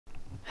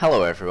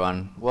Hello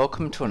everyone,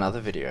 welcome to another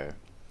video.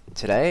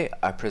 Today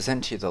I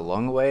present to you the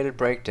long-awaited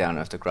breakdown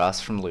of the grass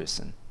from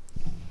Lucen.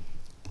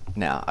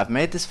 Now, I've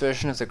made this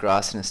version of the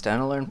grass in a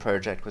standalone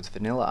project with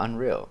vanilla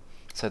Unreal,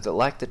 so that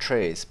like the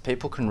trees,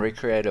 people can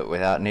recreate it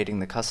without needing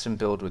the custom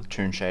build with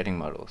toon shading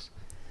models.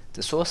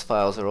 The source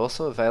files are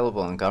also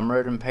available on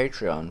Gumroad and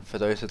Patreon for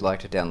those who'd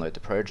like to download the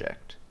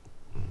project.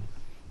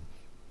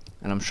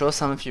 And I'm sure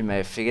some of you may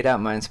have figured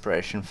out my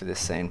inspiration for this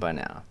scene by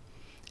now.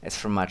 It's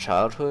from my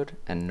childhood,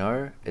 and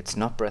no, it's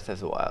not Breath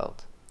of the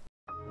Wild.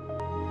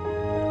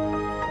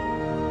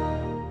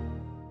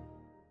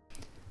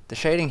 The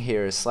shading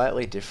here is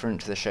slightly different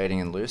to the shading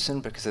in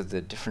Lucen because of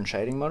the different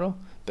shading model,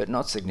 but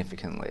not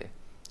significantly.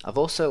 I've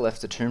also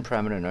left the toon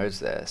parameter nodes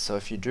there, so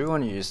if you do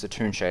want to use the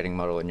toon shading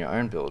model in your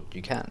own build,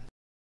 you can.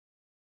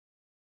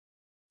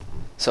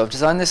 So I've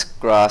designed this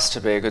grass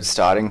to be a good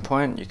starting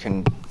point. You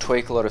can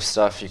tweak a lot of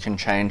stuff, you can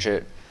change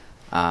it,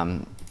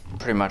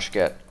 pretty much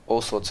get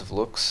all sorts of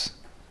looks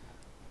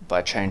by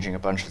changing a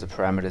bunch of the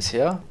parameters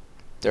here.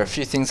 There are a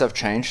few things I've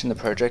changed in the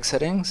project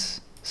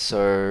settings.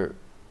 So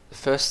the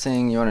first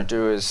thing you want to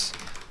do is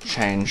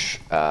change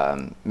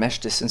mesh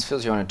distance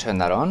fills. You want to turn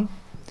that on.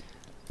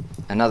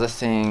 Another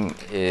thing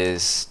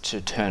is to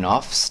turn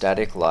off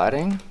static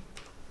lighting.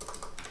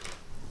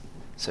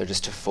 So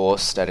just to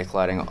force static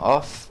lighting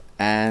off.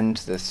 And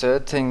the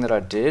third thing that I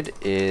did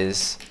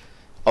is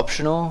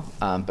optional,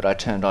 but I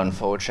turned on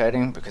forward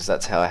shading because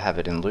that's how I have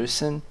it in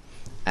Lucen.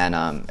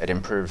 And it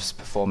improves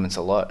performance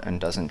a lot and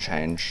doesn't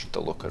change the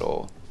look at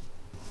all.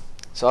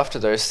 So after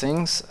those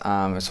things,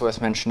 it's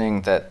worth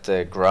mentioning that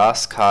the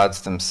grass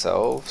cards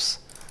themselves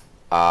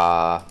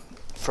are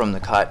from the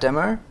kite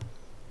demo,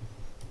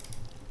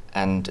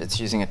 and it's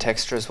using a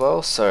texture as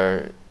well.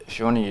 So if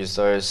you want to use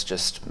those,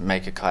 just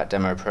make a kite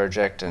demo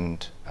project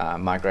and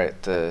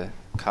migrate the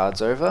cards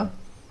over.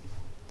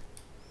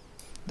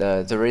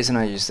 The reason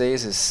I use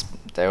these is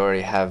they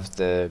already have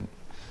the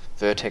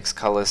vertex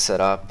colors set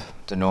up,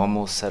 the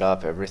normals set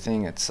up,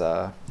 everything. It's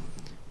a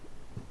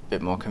bit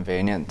more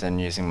convenient than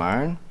using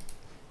my own.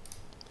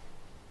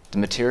 The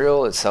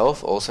material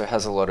itself also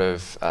has a lot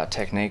of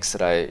techniques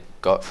that I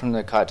got from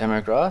the kite demo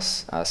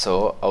grass,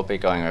 so I'll be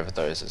going over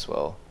those as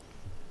well.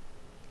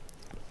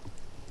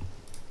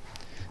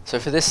 So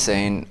for this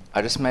scene,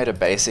 I just made a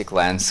basic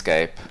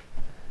landscape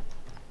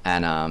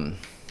and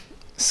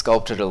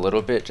sculpted a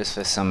little bit just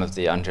for some of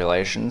the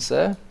undulations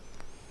there.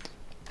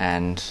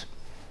 And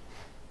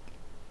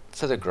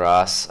for the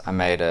grass, I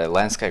made a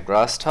landscape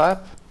grass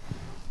type.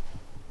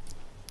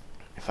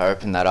 If I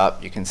open that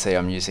up, you can see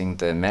I'm using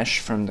the mesh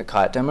from the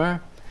kite demo,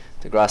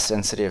 the grass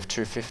density of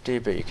 250,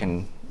 but you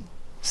can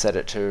set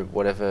it to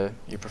whatever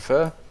you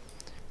prefer.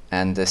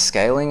 And the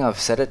scaling, I've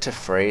set it to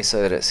free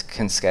so that it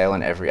can scale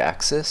on every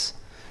axis.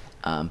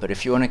 But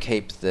if you want to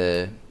keep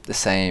the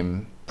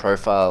same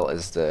profile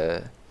as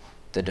the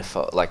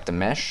default, like the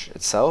mesh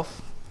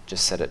itself,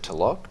 just set it to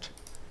locked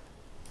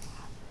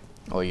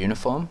or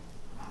uniform.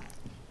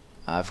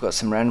 I've got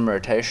some random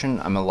rotation.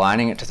 I'm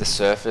aligning it to the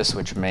surface,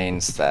 which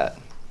means that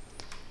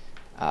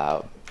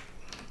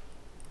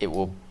it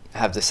will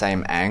have the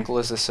same angle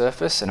as the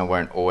surface and it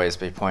won't always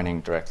be pointing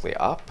directly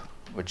up,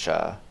 which is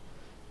a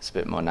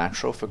bit more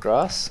natural for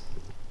grass.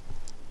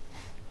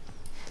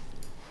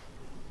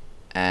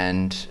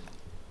 And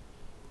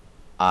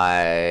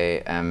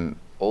I am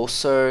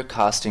also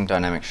casting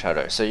dynamic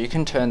shadow. So you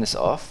can turn this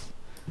off.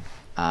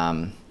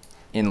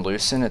 In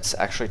Lucen, it's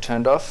actually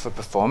turned off for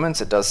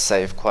performance. It does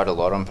save quite a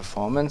lot on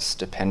performance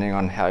depending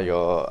on how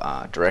your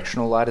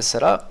directional light is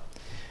set up.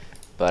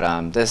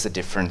 But there's the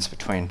difference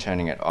between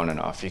turning it on and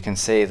off. You can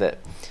see that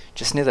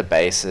just near the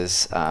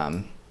bases,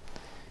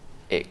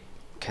 it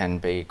can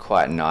be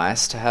quite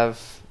nice to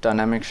have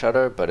dynamic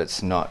shadow, but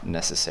it's not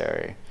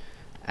necessary.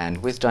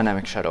 And with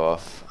dynamic shadow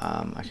off,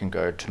 I can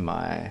go to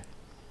my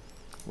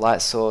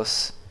light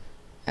source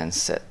and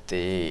set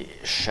the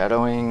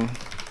shadowing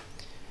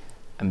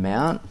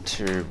amount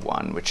to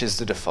 1, which is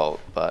the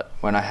default, but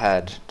when I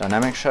had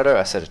dynamic shadow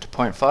I set it to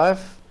 0.5,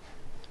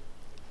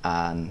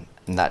 and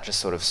that just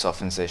sort of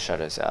softens these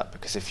shadows out,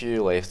 because if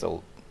you leave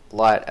the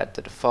light at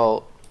the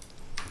default,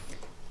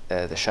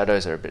 the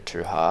shadows are a bit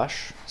too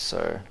harsh.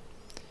 So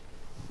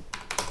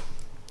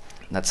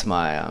that's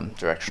my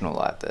directional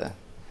light there.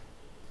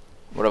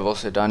 What I've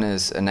also done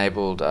is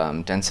enabled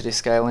density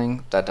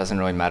scaling. That doesn't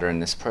really matter in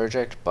this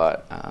project,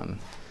 but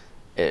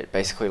it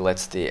basically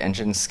lets the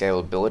engine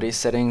scalability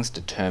settings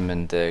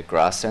determine the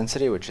grass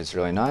density, which is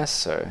really nice.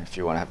 So if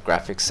you want to have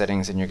graphics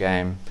settings in your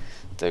game,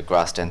 the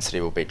grass density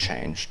will be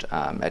changed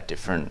at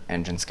different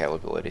engine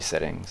scalability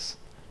settings.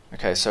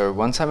 Okay, so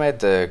once I made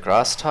the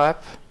grass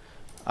type,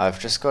 I've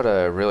just got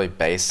a really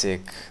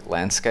basic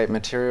landscape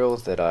material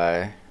that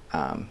I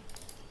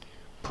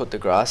put the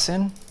grass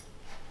in.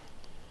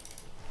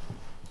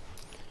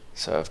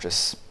 So I've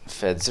just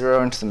fed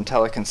 0 into the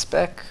metallic and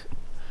spec,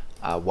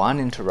 1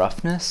 into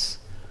roughness.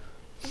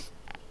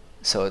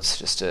 So it's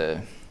just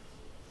a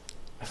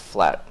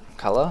flat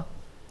color.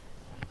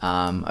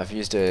 I've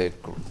used a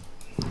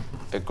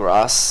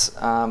grass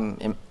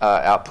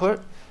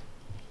output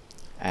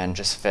and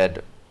just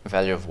fed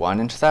value of 1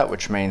 into that,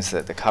 which means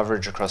that the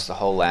coverage across the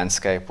whole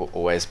landscape will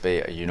always be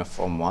a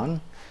uniform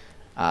 1.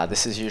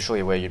 This is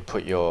usually where you'd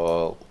put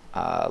your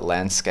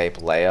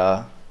landscape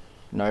layer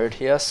node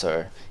here.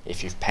 So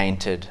if you've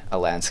painted a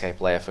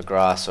landscape layer for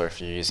grass, or if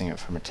you're using it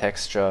from a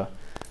texture,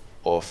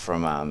 or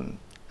from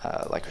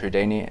like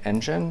Houdini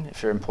engine,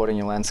 if you're importing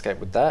your landscape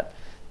with that,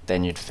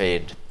 then you'd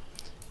feed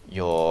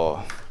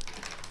your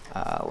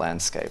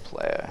landscape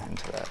layer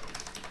into that.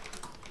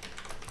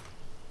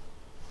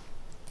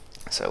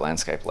 So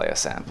landscape layer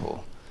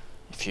sample.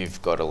 If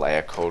you've got a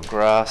layer called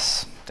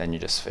grass, then you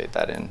just feed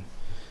that in.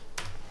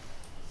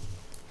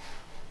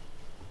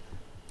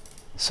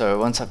 So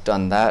once I've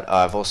done that,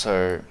 I've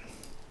also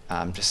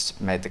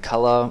just made the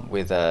color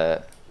with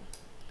an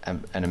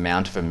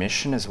amount of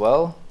emission as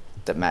well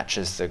that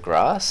matches the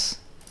grass.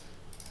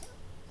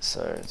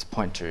 So it's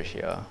 0.2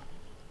 here.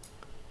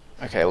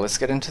 Okay, let's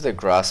get into the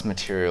grass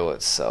material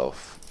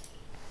itself.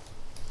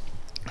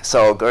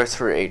 So I'll go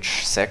through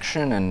each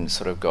section and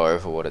sort of go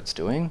over what it's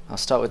doing. I'll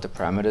start with the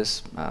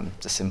parameters,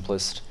 the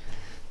simplest.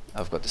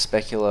 I've got the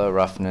specular,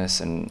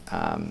 roughness, and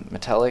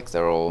metallic.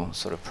 They're all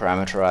sort of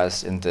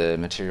parameterized in the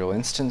material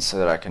instance so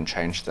that I can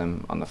change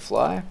them on the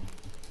fly.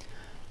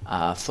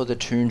 For the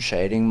toon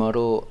shading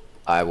model,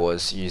 I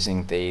was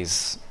using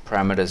these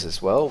parameters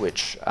as well,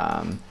 which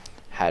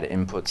had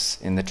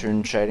inputs in the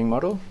toon shading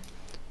model.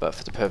 But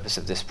for the purpose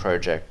of this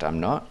project, I'm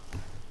not.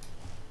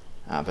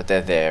 But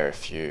they're there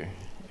if you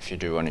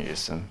do want to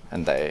use them,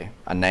 and they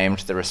are named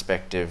the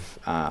respective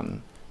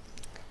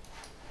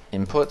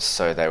inputs,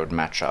 so they would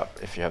match up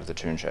if you have the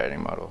toon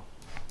shading model.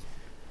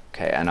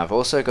 Okay, and I've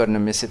also got an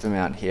emissive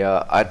amount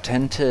here. I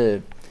tend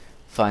to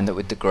find that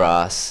with the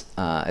grass,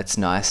 it's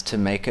nice to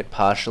make it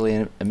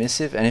partially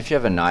emissive, and if you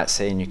have a night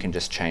scene, you can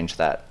just change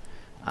that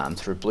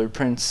through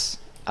blueprints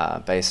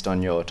based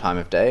on your time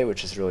of day,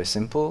 which is really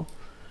simple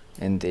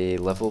in the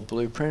level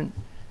blueprint.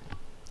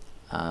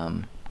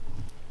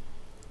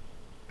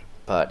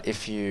 But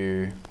if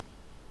you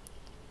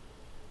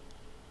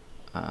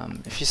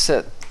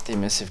set the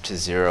emissive to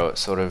 0, it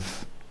sort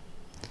of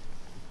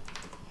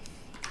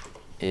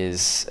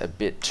is a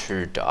bit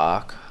too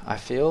dark, I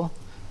feel.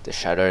 The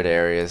shadowed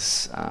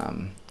areas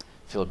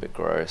feel a bit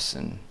gross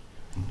and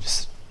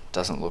just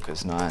doesn't look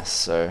as nice.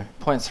 So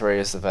 0.3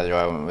 is the value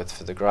I went with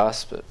for the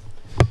grass, but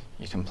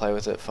you can play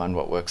with it, find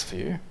what works for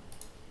you.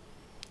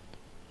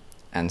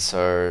 And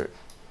so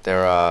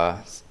there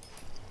are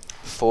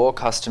 4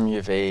 custom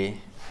UV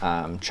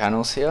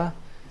channels here,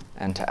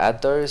 and to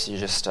add those you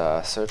just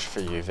search for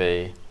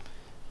UV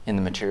in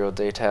the material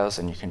details,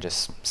 and you can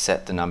just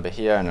set the number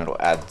here and it'll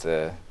add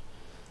the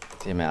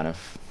amount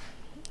of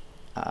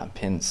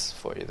pins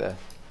for you there.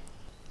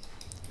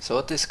 So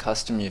what this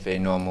custom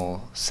UV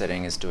normal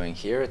setting is doing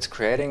here, it's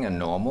creating a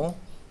normal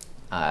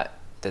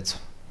that's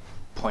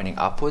pointing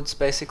upwards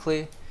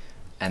basically,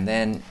 and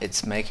then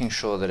it's making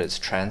sure that it's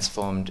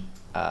transformed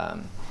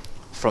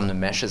from the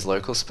mesh's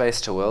local space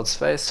to world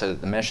space, so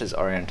that the mesh's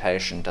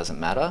orientation doesn't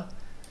matter.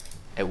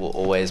 It will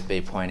always be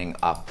pointing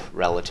up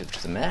relative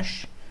to the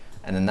mesh,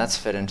 and then that's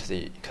fed into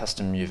the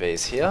custom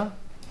UVs here.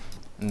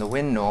 And the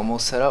wind normal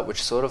setup,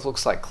 which sort of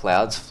looks like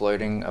clouds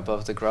floating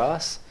above the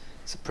grass,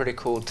 it's a pretty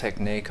cool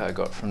technique I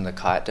got from the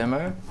kite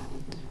demo.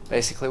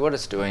 Basically what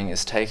it's doing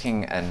is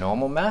taking a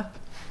normal map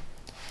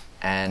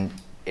and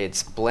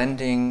it's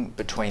blending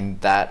between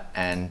that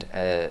and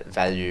a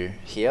value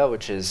here,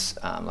 which is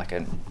like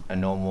a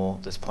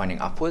normal that's pointing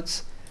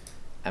upwards.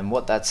 And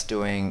what that's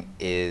doing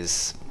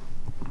is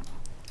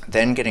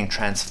then getting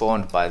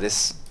transformed by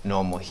this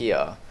normal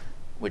here,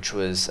 which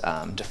was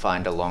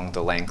defined along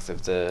the length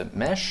of the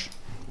mesh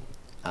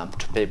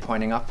to be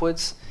pointing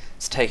upwards.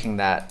 It's taking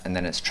that and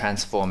then it's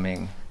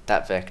transforming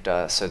that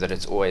vector so that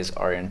it's always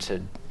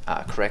oriented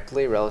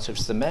correctly relative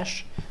to the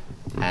mesh,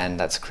 and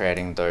that's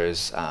creating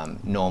those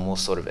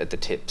normals sort of at the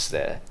tips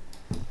there.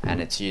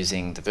 And it's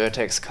using the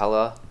vertex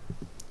color,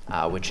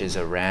 which is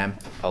a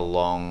ramp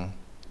along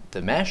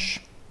the mesh,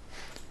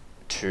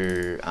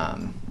 to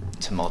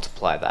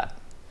multiply that,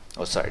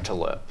 or sorry, to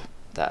lerp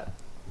that.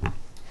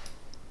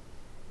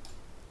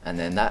 And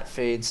then that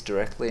feeds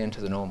directly into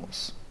the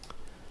normals.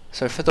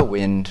 So for the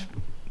wind,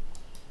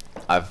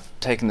 I've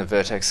taken the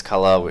vertex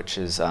color, which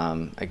is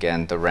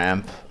again the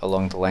ramp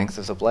along the length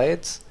of the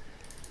blades,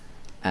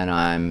 and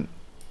I'm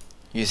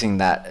using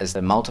that as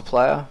the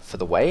multiplier for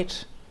the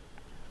weight.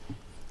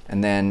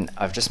 And then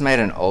I've just made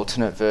an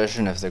alternate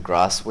version of the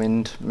grass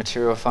wind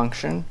material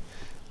function,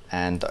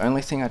 and the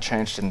only thing I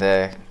changed in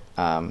there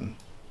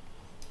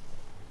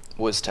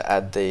was to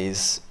add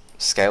these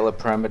scalar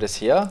parameters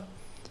here,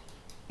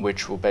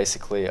 which will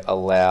basically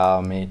allow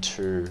me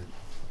to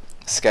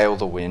scale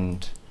the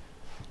wind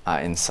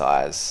in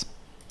size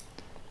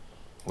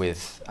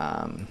with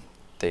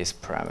these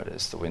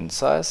parameters, the wind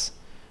size.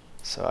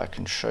 So I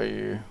can show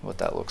you what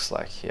that looks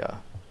like here.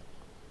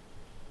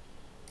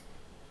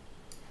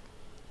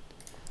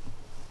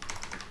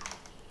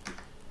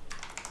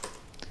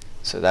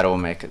 So that will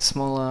make it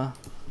smaller,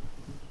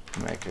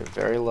 make it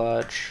very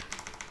large,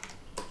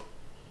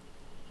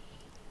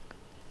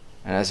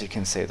 And as you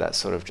can see, that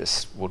sort of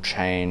just will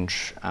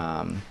change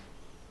the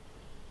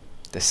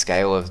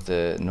scale of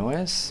the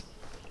noise.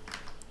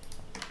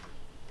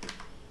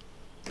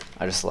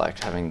 I just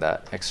liked having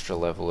that extra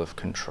level of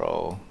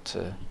control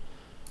to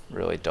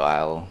really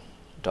dial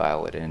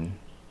it in.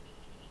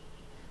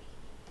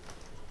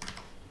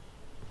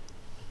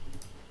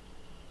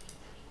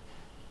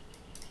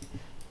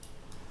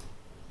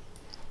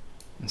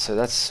 And so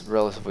that's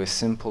relatively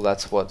simple.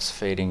 That's what's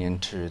feeding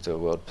into the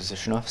world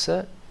position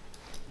offset.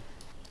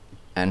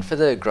 And for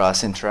the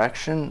grass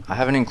interaction, I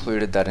haven't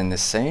included that in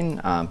this scene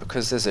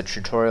because there's a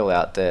tutorial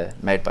out there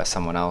made by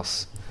someone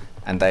else,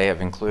 and they have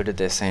included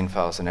their scene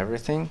files and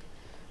everything.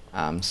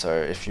 So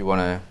if you want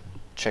to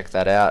check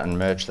that out and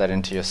merge that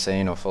into your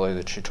scene or follow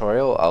the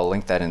tutorial, I'll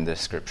link that in the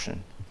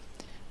description.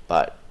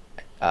 But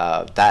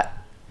that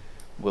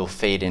will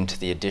feed into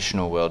the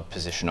additional world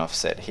position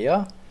offset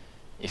here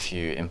if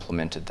you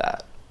implemented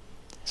that.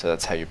 So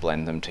that's how you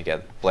blend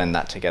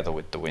that together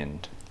with the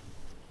wind.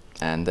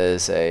 And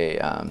there's a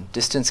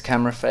distance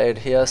camera fade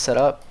here set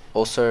up.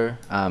 Also,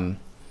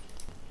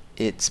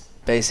 it's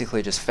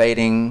basically just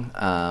fading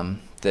all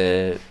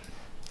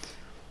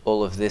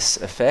of this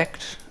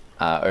effect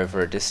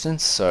over a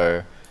distance.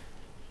 So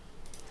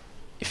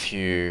if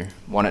you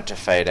want it to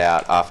fade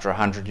out after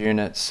 100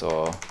 units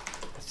or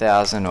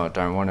 1,000 or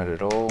don't want it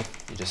at all,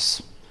 you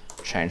just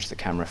change the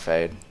camera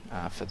fade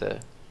for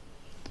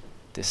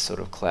this sort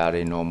of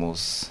cloudy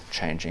normals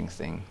changing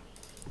thing.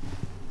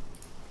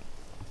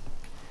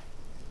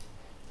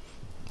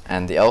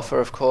 And the alpha,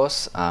 of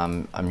course,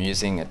 I'm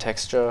using a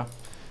texture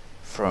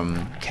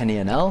from Kenny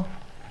NL,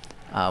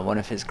 one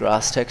of his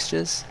grass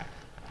textures.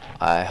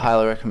 I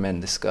highly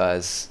recommend this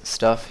guy's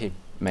stuff. He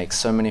makes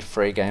so many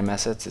free game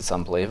assets, it's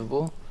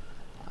unbelievable.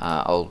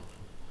 I'll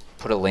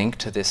put a link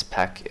to this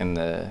pack in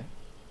the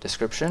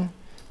description,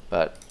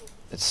 but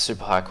it's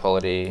super high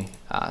quality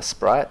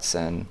sprites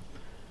and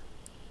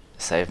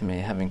saved me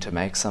having to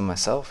make some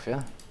myself,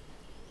 yeah.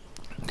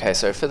 Okay,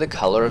 so for the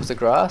color of the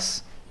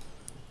grass,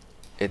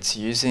 it's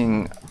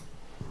using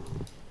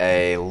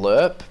a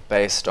lerp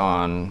based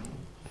on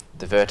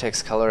the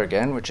vertex color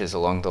again, which is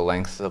along the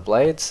length of the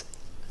blades,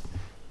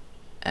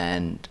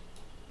 and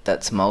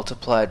that's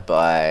multiplied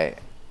by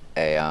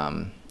a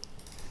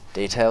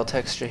detail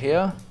texture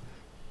here.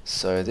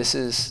 So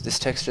this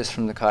texture is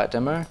from the kite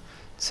demo.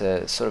 It's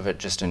a sort of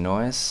just a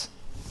noise,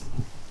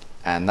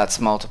 and that's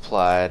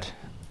multiplied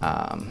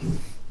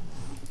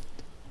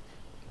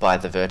by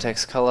the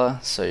vertex color.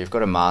 So you've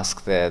got a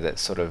mask there that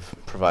sort of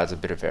provides a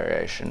bit of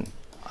variation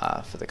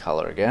for the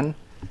color again.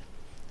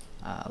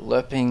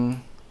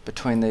 Lerping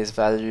between these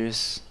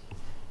values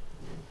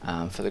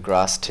for the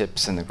grass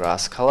tips and the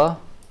grass color,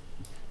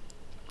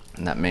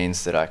 and that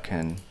means that I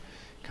can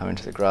come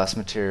into the grass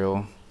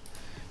material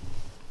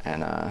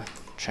and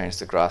change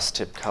the grass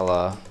tip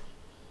color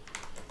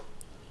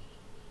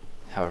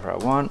however I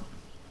want.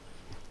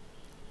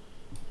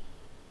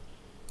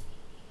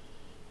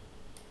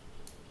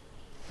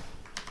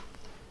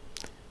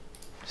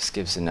 Just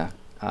gives an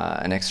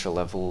extra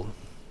level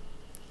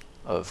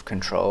of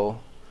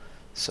control.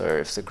 So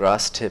if the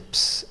grass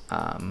tips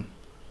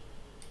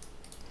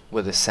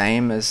were the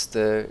same as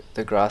the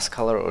grass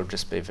color, it would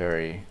just be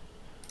very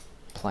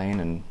plain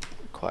and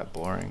quite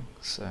boring.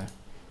 So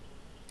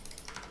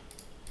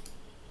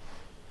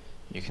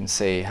you can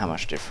see how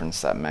much difference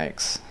that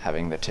makes,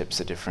 having the tips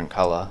a different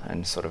color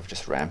and sort of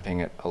just ramping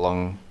it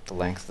along the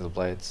length of the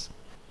blades.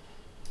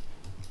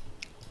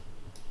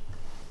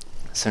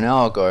 So now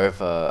I'll go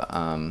over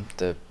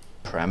the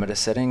parameter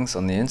settings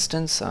on the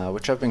instance,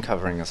 which I've been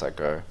covering as I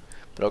go,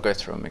 but I'll go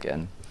through them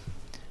again.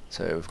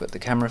 So we've got the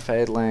camera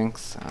fade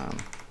length,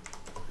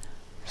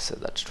 set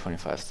that to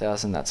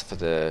 25,000. That's for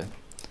the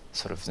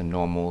sort of the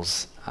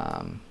normals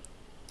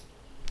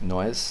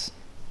noise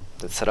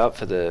that's set up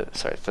for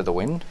the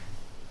wind.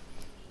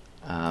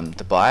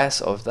 The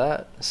bias of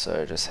that,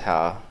 so just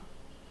how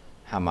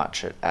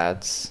much it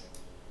adds,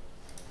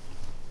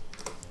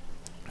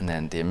 and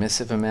then the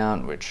emissive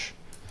amount, which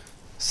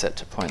set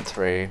to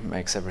 0.3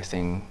 makes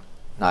everything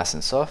nice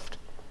and soft.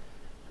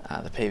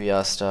 The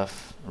PBR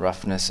stuff,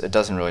 roughness, it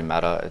doesn't really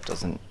matter, it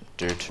doesn't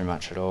do too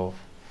much at all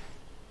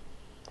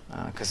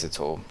because it's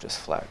all just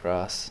flat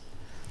grass.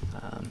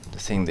 The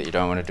thing that you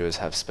don't want to do is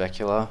have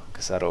specular,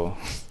 because that'll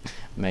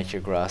make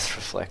your grass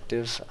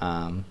reflective.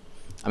 I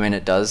mean,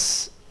 it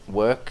does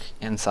work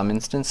in some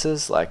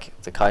instances, like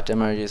the kite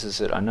demo uses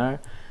it, I know,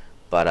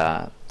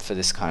 but for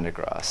this kind of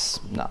grass,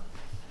 no.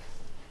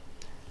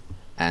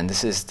 And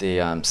this is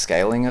the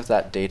scaling of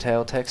that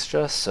detail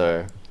texture,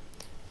 so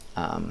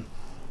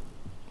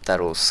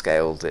that'll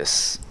scale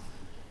this,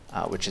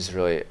 which is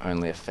really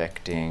only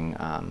affecting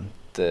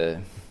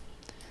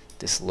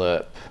this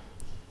lerp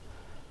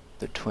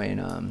between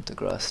the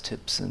grass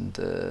tips and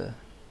the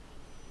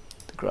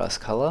grass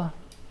color.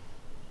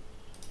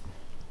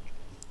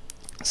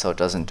 So it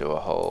doesn't do a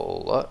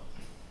whole lot.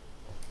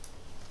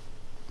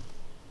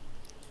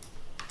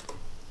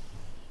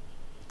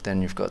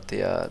 Then you've got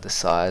the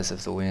size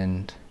of the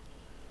wind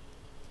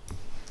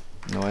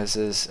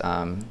noises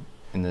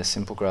in the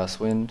simple grass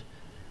wind.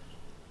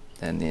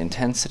 Then the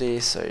intensity,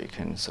 so you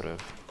can sort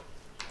of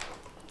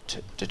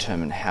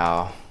determine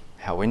how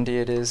windy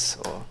it is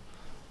or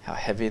how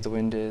heavy the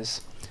wind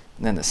is.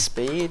 And then the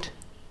speed,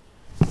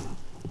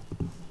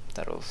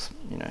 that'll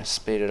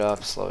speed it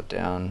up, slow it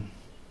down.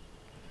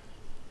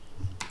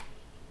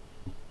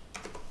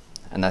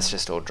 And that's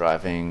just all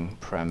driving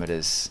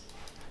parameters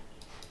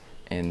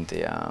in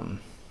the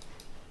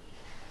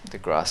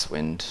grass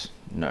wind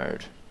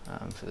node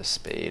for the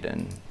speed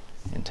and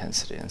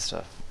intensity and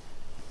stuff.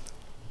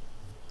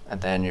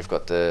 And then you've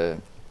got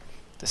the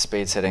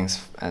speed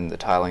settings and the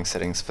tiling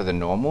settings for the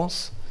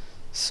normals.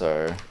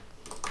 So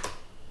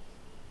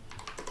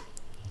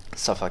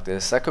stuff like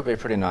this, that could be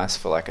pretty nice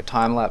for like a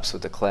time lapse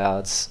with the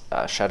clouds,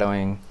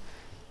 shadowing,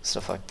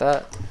 stuff like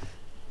that.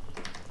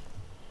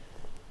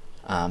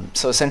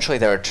 So essentially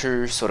there are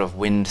two sort of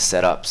wind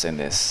setups in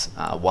this.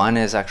 One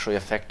is actually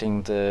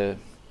affecting the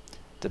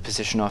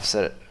position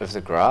offset of the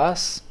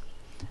grass,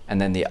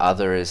 and then the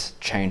other is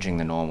changing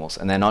the normals,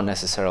 and they're not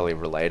necessarily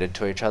related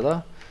to each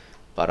other,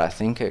 but I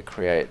think it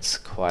creates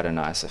quite a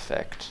nice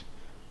effect.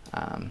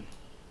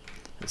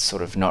 It's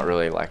sort of not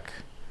really like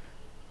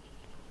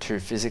too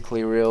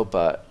physically real,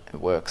 but it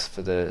works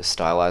for the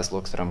stylized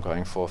look that I'm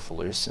going for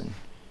Lucen.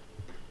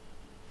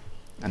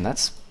 And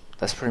that's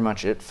pretty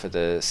much it for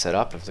the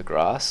setup of the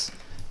grass.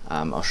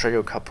 I'll show you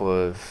a couple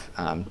of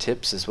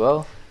tips as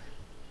well.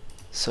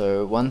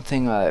 So one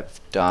thing I've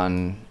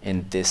done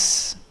in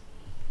this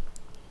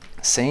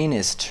scene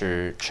is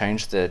to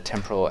change the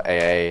temporal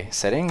AA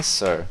settings.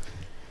 So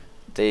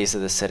these are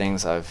the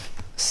settings I've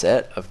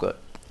set. I've got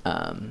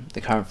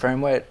the current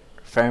frame weight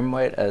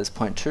as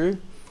 0.2,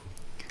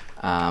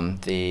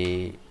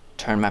 the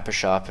tone mapper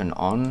sharpen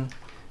on,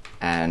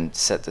 and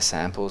set the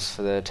samples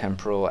for the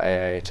temporal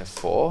AA to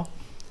 4.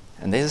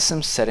 And these are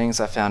some settings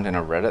I found in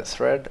a Reddit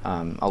thread.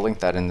 I'll link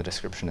that in the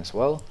description as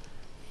well.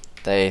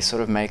 They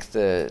sort of make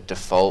the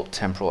default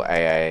temporal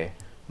AA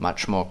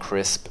much more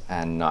crisp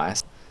and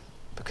nice,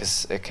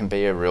 because it can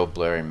be a real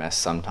blurry mess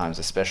sometimes,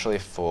 especially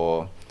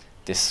for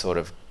this sort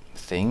of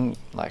thing,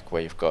 like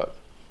where you've got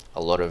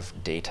a lot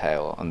of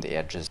detail on the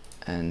edges.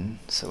 And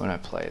so when I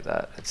play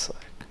that, it's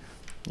like,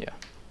 yeah,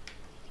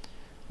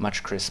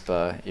 much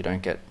crisper. You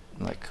don't get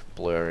like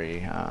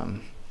blurry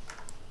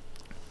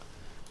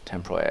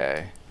temporal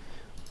AA.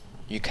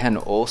 You can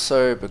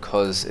also,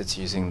 because it's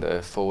using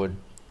the forward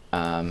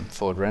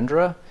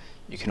renderer,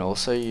 you can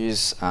also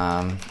use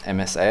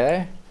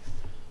MSAA,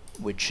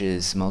 which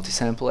is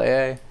multi-sample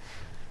AA,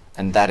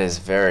 and that is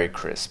very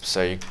crisp.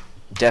 So you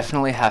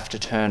definitely have to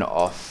turn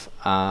off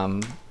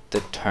the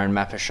tone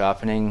mapper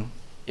sharpening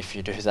if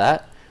you do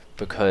that,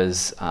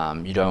 because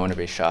you don't want to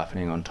be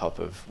sharpening on top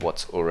of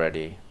what's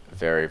already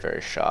very,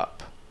 very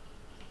sharp.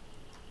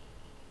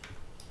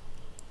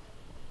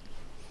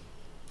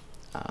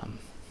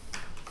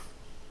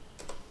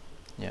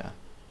 Yeah,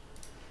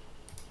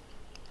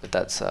 but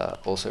that's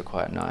also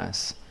quite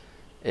nice.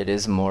 It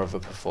is more of a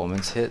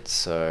performance hit,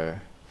 so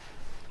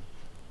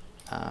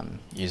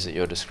use at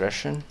your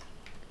discretion.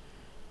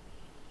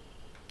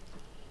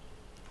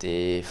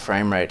 The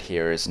frame rate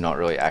here is not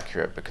really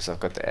accurate because I've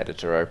got the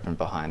editor open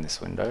behind this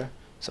window,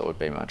 so it would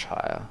be much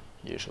higher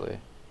usually.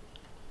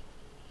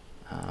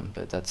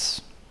 But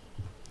that's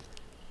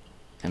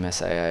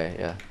MSAA,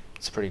 yeah,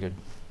 it's pretty good.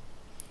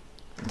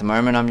 At the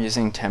moment I'm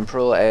using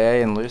temporal AA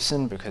in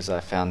Lucen because I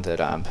found that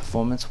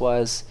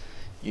performance-wise,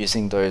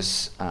 using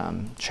those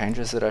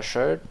changes that I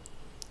showed,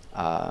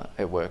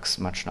 it works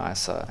much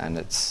nicer, and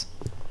it's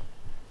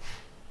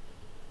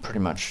pretty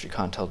much, you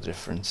can't tell the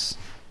difference.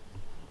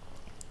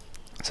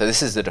 So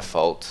this is the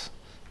default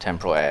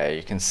temporal AA.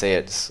 You can see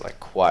it's like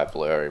quite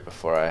blurry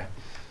before I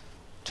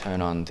turn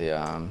on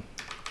the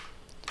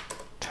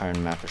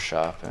tone mapper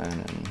sharpen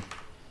and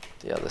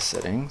the other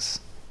settings.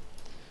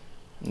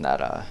 And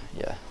that,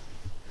 yeah,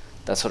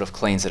 that sort of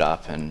cleans it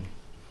up and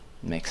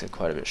makes it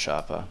quite a bit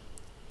sharper.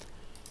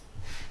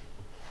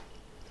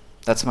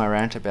 That's my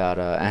rant about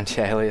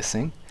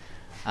anti-aliasing.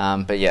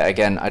 But yeah,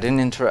 again, I didn't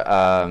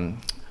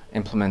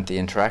implement the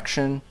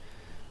interaction,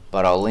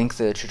 but I'll link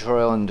the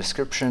tutorial in the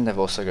description. They've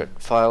also got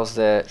files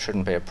there. It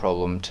shouldn't be a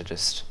problem to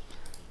just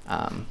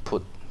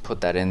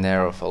put that in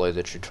there or follow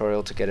the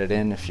tutorial to get it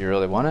in if you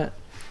really want it.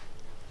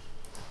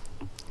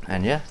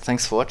 And yeah,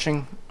 thanks for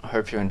watching. I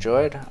hope you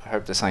enjoyed. I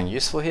hope there's something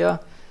useful here.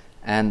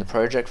 And the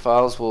project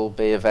files will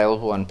be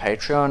available on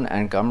Patreon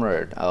and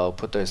Gumroad. I'll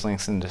put those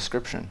links in the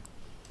description.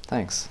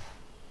 Thanks.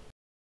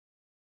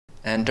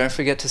 And don't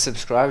forget to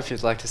subscribe if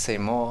you'd like to see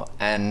more,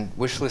 and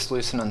wishlist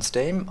Lucen on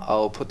Steam.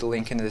 I'll put the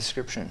link in the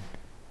description.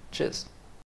 Cheers.